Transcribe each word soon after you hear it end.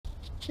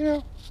you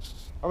know,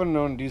 I've been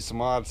known to do some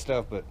odd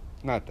stuff, but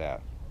not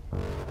that.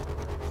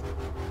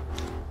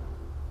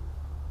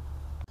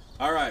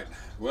 All right,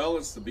 well,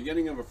 it's the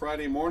beginning of a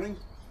Friday morning.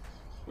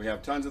 We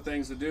have tons of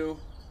things to do.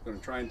 Going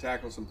to try and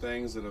tackle some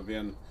things that have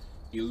been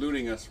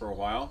eluding us for a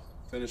while.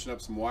 Finishing up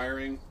some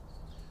wiring.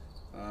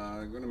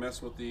 Going to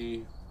mess with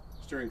the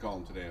steering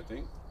column today, I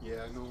think.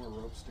 Yeah, no more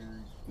rope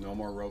steering. No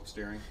more rope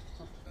steering.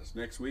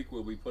 Next week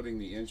we'll be putting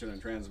the engine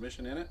and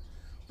transmission in it.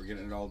 We're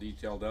getting it all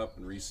detailed up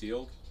and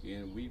resealed.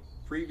 And we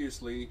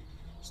previously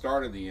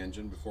started the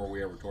engine before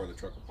we ever tore the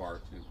truck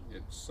apart.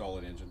 It's a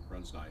solid engine,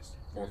 runs nice.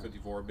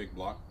 454, big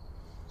block.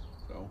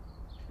 So,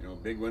 you know,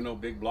 big window,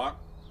 big block.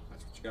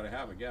 That's what you got to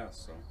have, I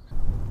guess. So.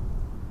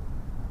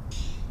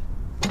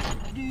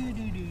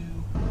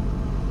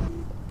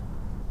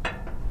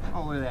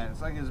 Oh, look at that.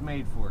 It's like it's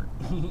made for it.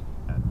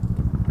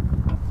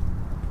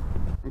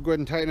 We'll go ahead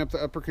and tighten up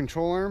the upper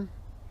control arm.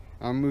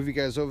 I'll move you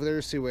guys over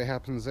there, see what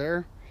happens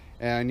there.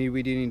 And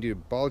we do need to do a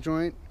ball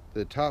joint,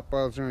 the top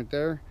ball joint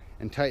there,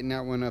 and tighten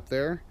that one up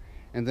there.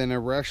 And then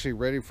we're actually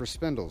ready for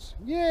spindles.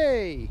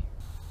 Yay!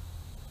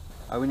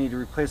 We need to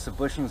replace the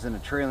bushings in the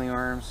trailing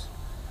arms.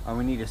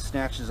 We need to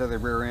snatch his other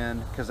rear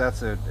end, because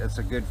that's a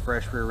good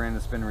fresh rear end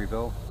that's been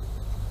rebuilt.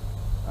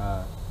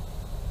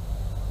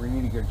 We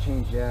need to go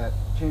change that,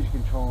 change the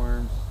control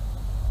arms,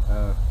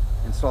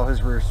 install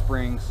his rear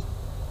springs,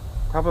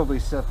 probably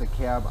set the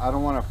cab. I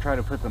don't want to try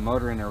to put the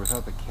motor in there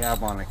without the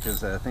cab on it,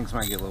 because things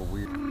might get a little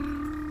weird.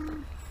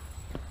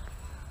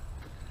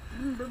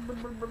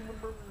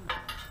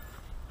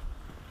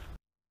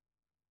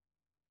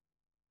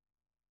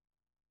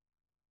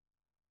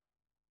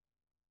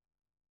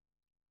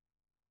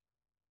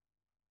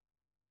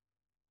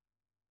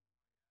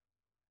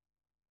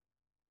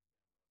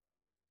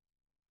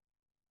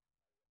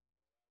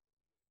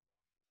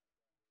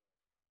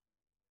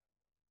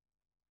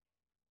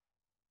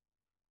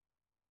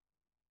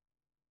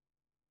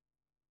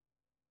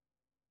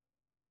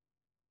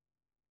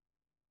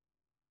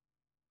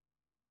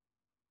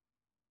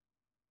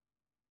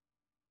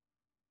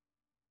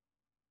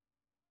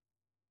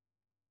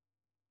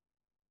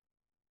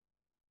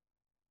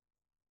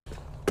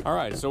 All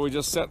right, so we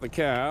just set the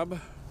cab.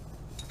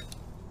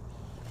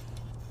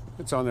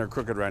 It's on there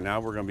crooked right now.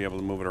 We're going to be able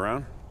to move it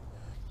around.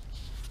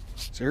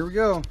 So here we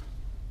go.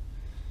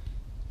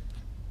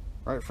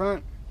 Right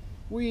front.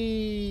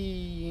 Here's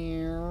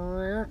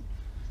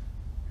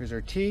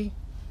our T.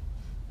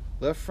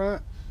 Left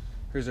front.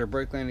 Here's our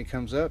brake line that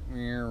comes up.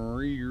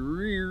 And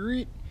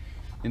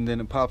then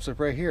it pops up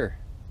right here.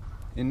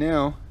 And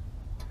now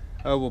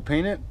we'll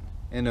paint it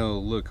and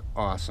it'll look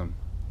awesome.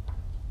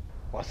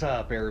 What's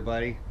up,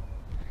 everybody?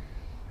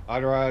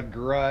 Auto Rod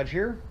Garage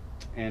here,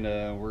 and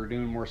we're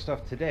doing more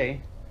stuff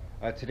today.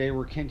 Today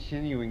we're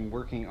continuing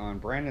working on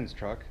Brandon's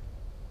truck.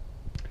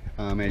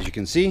 As you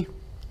can see,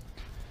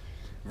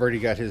 I've already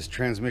got his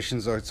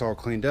transmissions, it's all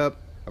cleaned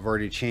up. I've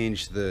already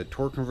changed the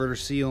torque converter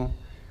seal.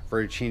 I've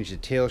already changed the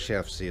tail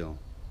shaft seal.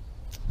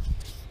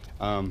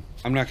 I'm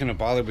not going to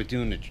bother with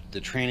doing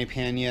the tranny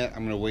pan yet. I'm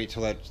going to wait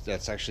till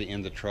that's actually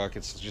in the truck.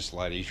 It's just a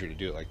lot easier to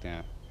do it like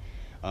that.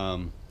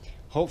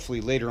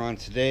 Hopefully later on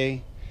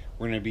today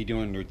we're going to be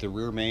doing the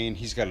rear main.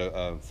 He's got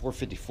a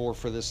 454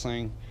 for this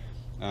thing.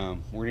 We're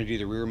going to do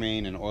the rear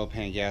main and oil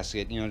pan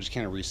gasket, you know, just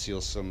kind of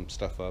reseal some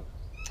stuff up.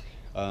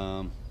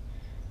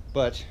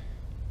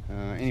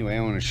 Anyway,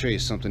 I want to show you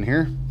something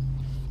here.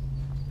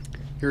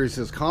 Here is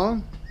his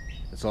column.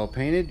 It's all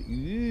painted.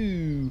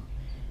 Ooh. And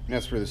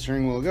that's where the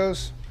steering wheel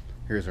goes.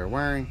 Here's our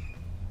wiring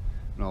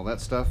and all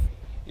that stuff.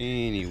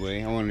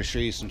 Anyway, I wanted to show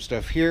you some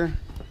stuff here.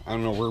 I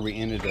don't know where we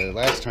ended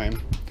last time,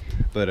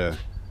 but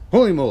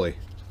holy moly.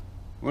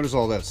 What is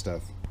all that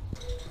stuff?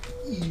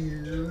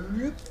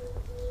 The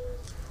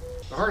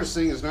hardest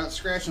thing is not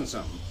scratching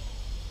something.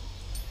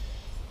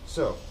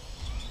 So,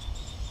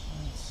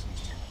 let's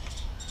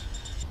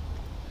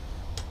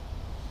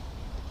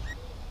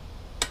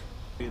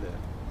see.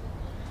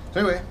 So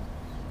anyway, I'm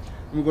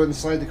gonna go ahead and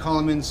slide the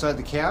column inside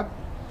the cab,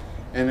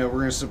 and we're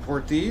gonna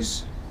support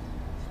these,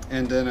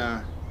 and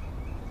then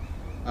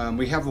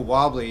we have a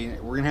wobbly.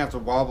 We're gonna have to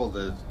wobble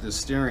the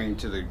steering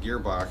to the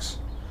gearbox.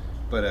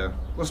 But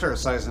we'll start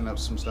sizing up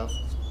some stuff.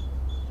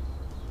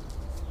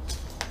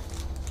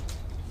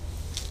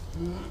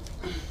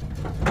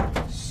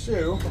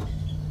 So,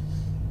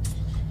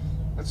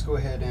 let's go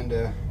ahead and,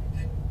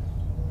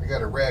 I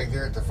got a rag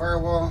there at the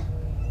firewall.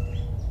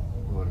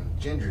 We'll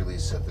gingerly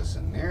set this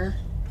in there.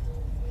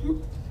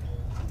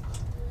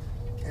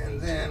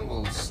 And then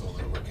we'll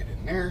slowly work it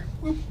in there.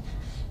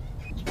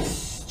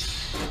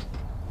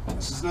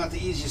 This is not the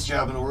easiest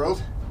job in the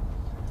world,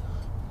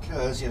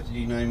 because you have to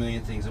do 9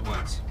 million things at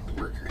once.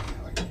 Worker.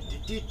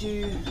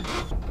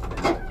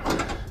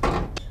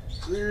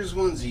 So there's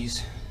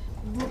onesies.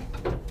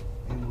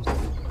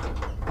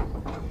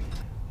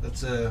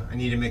 Let's I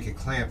need to make a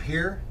clamp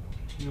here.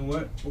 You know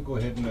what? We'll go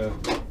ahead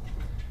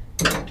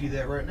and do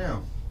that right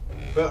now.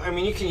 Well, I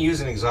mean, you can use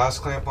an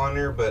exhaust clamp on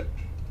there, but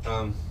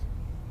I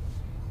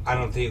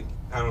don't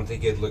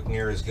think it'd look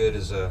near as good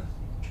as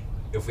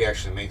if we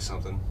actually make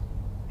something.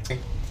 Okay.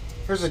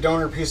 Here's a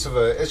donor piece of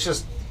it's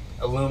just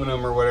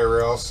aluminum or whatever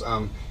else.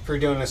 If you're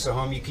doing this at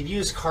home, you could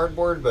use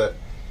cardboard, but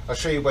I'll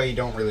show you why you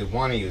don't really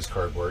want to use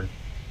cardboard.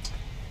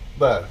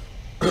 But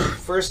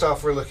first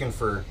off, we're looking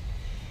for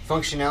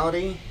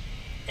functionality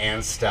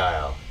and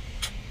style.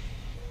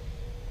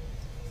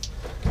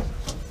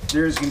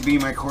 There's going to be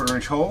my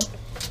 1/4-inch hole,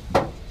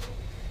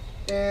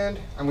 and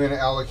I'm going to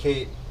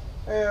allocate,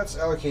 let's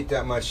allocate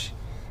that much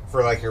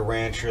for like a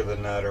wrench or the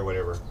nut or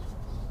whatever. And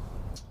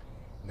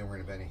then we're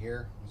going to bend it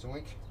here,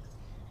 zoink.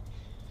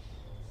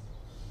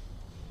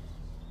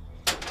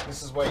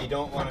 This is why you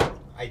don't want to,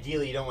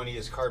 ideally you don't want to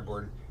use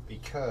cardboard,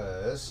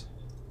 because,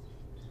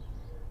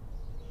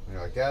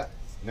 like that,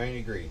 90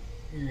 degree.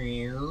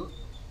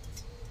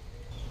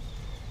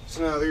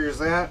 So now there's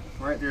that,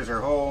 right, there's our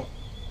hole,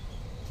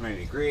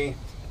 90 degree.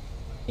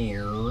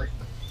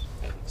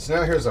 So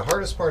now here's the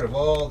hardest part of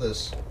all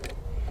this.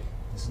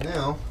 Is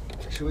now,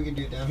 actually we can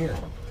do it down here.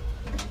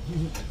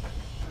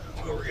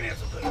 Well, we're gonna have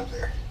to put it up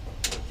there.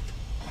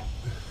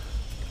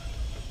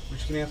 We're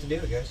just gonna have to do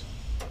it, guys.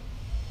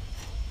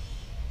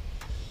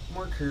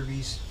 More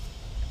curvies.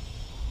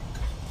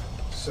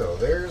 So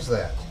there's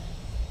that.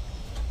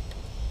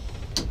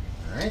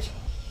 Alright.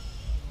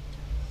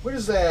 What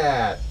is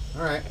that?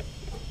 Alright.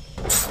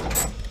 And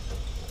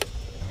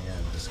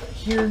this guy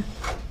here.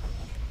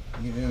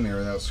 Get in there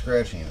without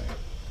scratching anything.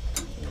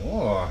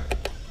 Whoa.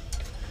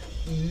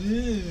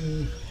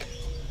 Ooh.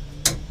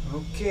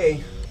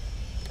 Okay.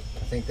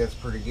 I think that's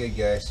pretty good,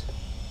 guys.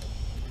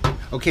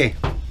 Okay.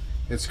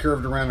 It's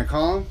curved around the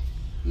column.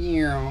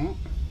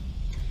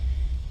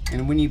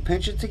 And when you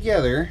pinch it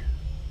together,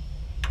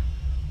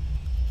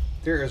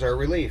 there is our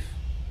relief,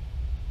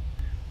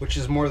 which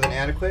is more than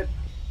adequate.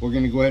 We're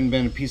going to go ahead and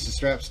bend a piece of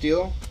strap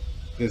steel.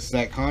 This is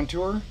that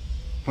contour.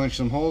 Punch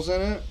some holes in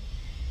it.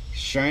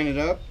 Shine it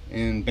up,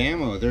 and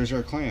bammo, there's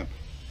our clamp.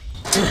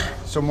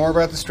 So more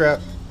about the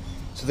strap.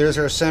 So there's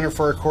our center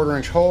for a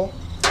 1/4-inch hole.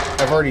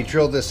 I've already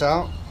drilled this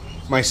out.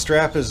 My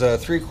strap is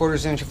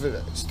 3/4 inch,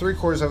 it's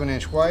 3/4 of an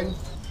inch wide.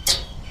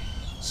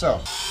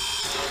 So,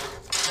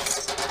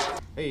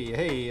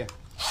 hey,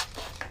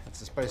 that's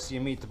the spicy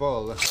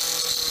meatball.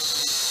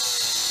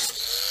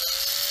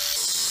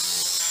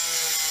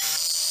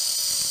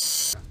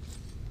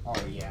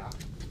 Oh yeah.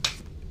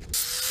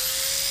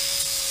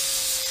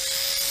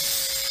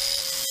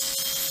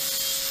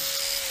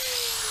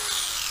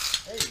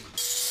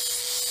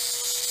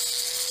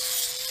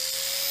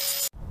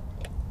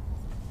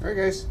 Alright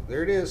guys,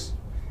 there it is.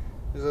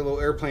 There's a little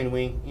airplane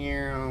wing.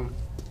 And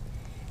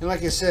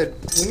like I said,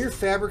 when you're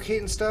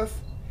fabricating stuff,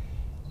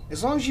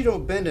 as long as you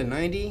don't bend a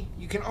 90,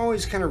 you can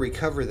always kind of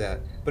recover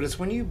that. But it's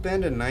when you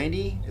bend a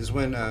 90 is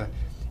when,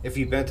 if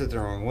you bent it the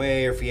wrong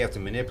way, or if you have to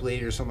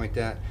manipulate it or something like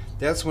that,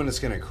 that's when it's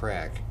going to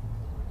crack.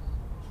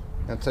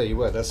 I'll tell you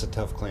what, that's a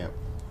tough clamp.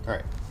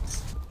 Alright.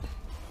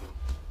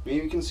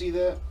 Maybe you can see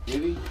that?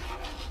 Maybe?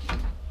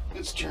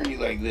 Let's turn you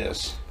like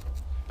this.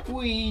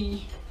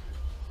 Whee!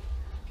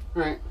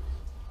 Alright,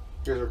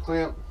 here's our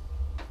clamp.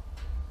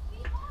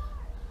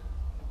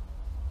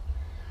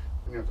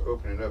 I'm going to have to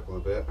open it up a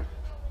little bit.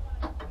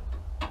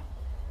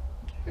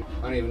 I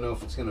don't even know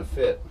if it's going to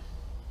fit.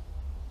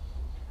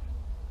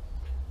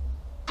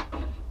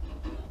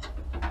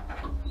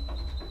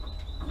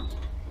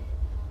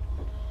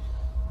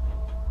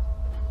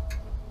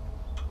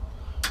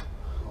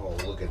 Oh,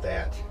 look at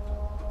that.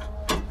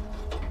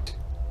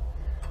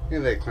 Look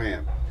at that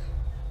clamp.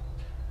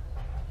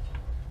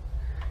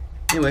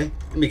 Anyway,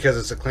 because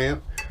it's a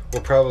clamp,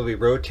 we'll probably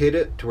rotate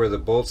it to where the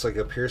bolt's like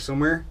up here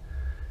somewhere,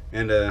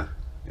 and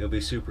it'll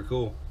be super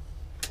cool.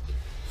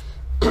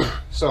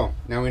 So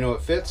now we know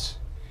it fits.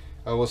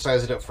 We'll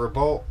size it up for a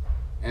bolt,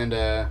 and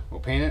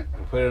we'll paint it,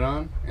 we'll put it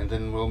on, and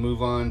then we'll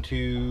move on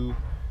to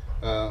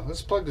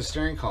let's plug the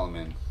steering column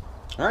in.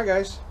 Alright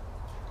guys,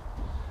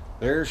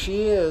 there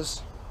she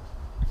is.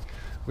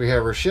 We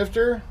have our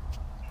shifter.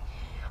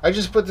 I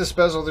just put this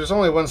bezel, there's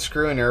only one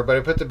screw in there, but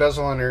I put the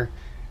bezel on there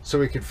so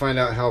we could find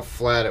out how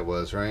flat it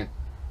was, right?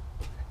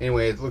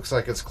 Anyway, it looks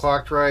like it's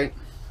clocked right.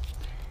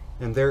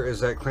 And there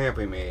is that clamp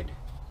we made.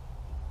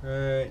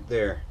 Right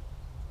there.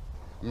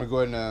 I'm going to go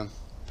ahead and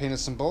paint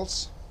us some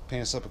bolts,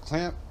 paint us up a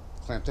clamp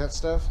that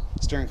stuff.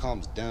 Steering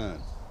column's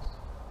done.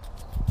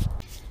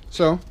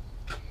 So,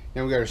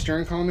 now we got our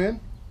steering column in.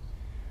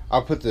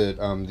 I'll put the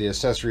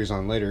accessories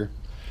on later.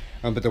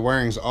 But the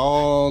wiring's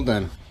all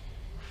done.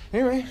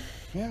 Anyway,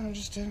 yeah, I'll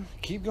just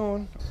keep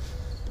going.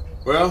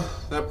 Well,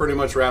 that pretty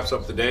much wraps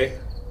up the day.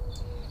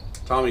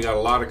 Tommy got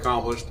a lot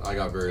accomplished. I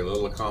got very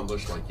little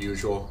accomplished, like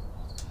usual.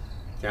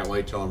 Can't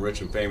wait till I'm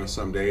rich and famous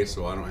someday,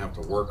 so I don't have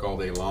to work all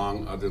day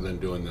long other than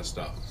doing this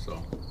stuff.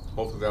 So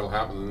hopefully that'll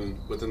happen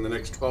within the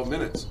next 12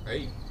 minutes.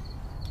 Hey.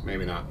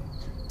 Maybe not.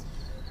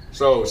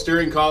 So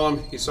steering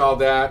column, you saw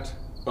that.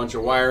 Bunch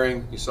of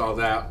wiring, you saw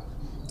that.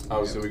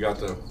 Obviously we got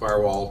the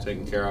firewall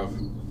taken care of.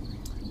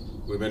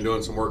 We've been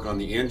doing some work on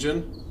the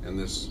engine, and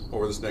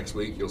over this next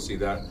week you'll see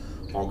that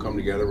all come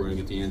together. We're going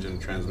to get the engine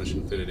and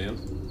transmission fitted in.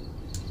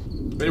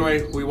 But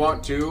anyway, we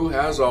want to,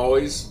 as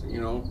always,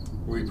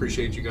 we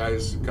appreciate you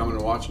guys coming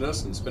and watching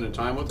us and spending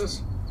time with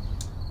us.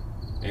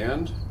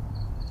 And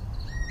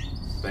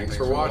thanks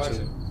for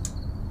watching.